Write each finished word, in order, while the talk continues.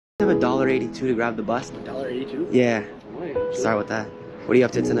I have $1.82 to grab the bus. $1.82? Yeah. Right. Sorry about that. What are you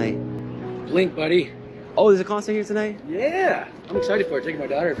up to tonight? Blink, buddy. Oh, there's a concert here tonight? Yeah. I'm excited for it. Taking my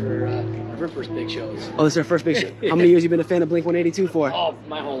daughter for her first big shows. Oh, this is her first big show. How many years you been a fan of Blink182 for? Oh,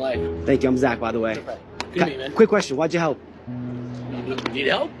 my whole life. Thank you. I'm Zach, by the way. Good to meet you, man. Quick question. Why'd you help? Need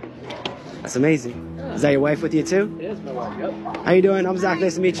help? That's amazing. Yeah. Is that your wife with you too? Yeah, it's my wife. Yep. How you doing? I'm Zach.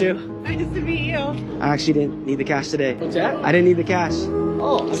 Nice to meet you. Nice to meet you. I actually didn't need the cash today. What's that? I didn't need the cash.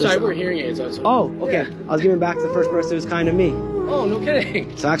 Oh, I'm sorry. We're hearing aids. Oh, okay. Yeah. I was giving back to the first person who was kind to me. Oh, no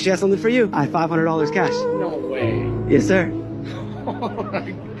kidding. So I actually have something for you. I have $500 cash. No way. Yes, sir.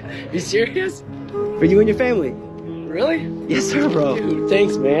 You serious? For you and your family. Really? Yes, sir, bro. Dude,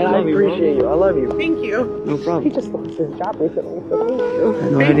 thanks, man. I appreciate you. I love you. Thank you. No problem. He just lost his job recently, so thank you. I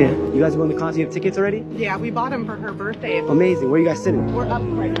had no idea. You guys are going to the concert? You have tickets already? Yeah, we bought him for her birthday. Amazing. Where are you guys sitting? We're up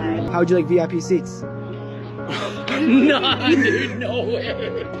right now. How would you like VIP seats? Nah, dude, no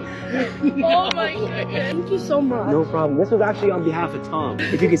way. Oh my god. Thank you so much. No problem. This was actually on behalf of Tom.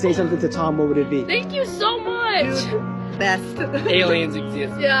 If you could say something to Tom, what would it be? Thank you so much. Best. Aliens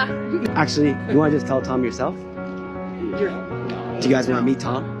exist. Yeah. Actually, you want to just tell Tom yourself? Do you guys want to meet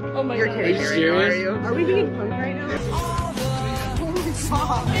Tom? Oh my You're god. kidding. Are you serious? Are you? Are we being punked right now? Who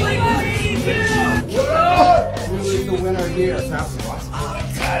is the winner here?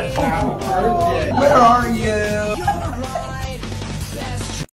 Where are you?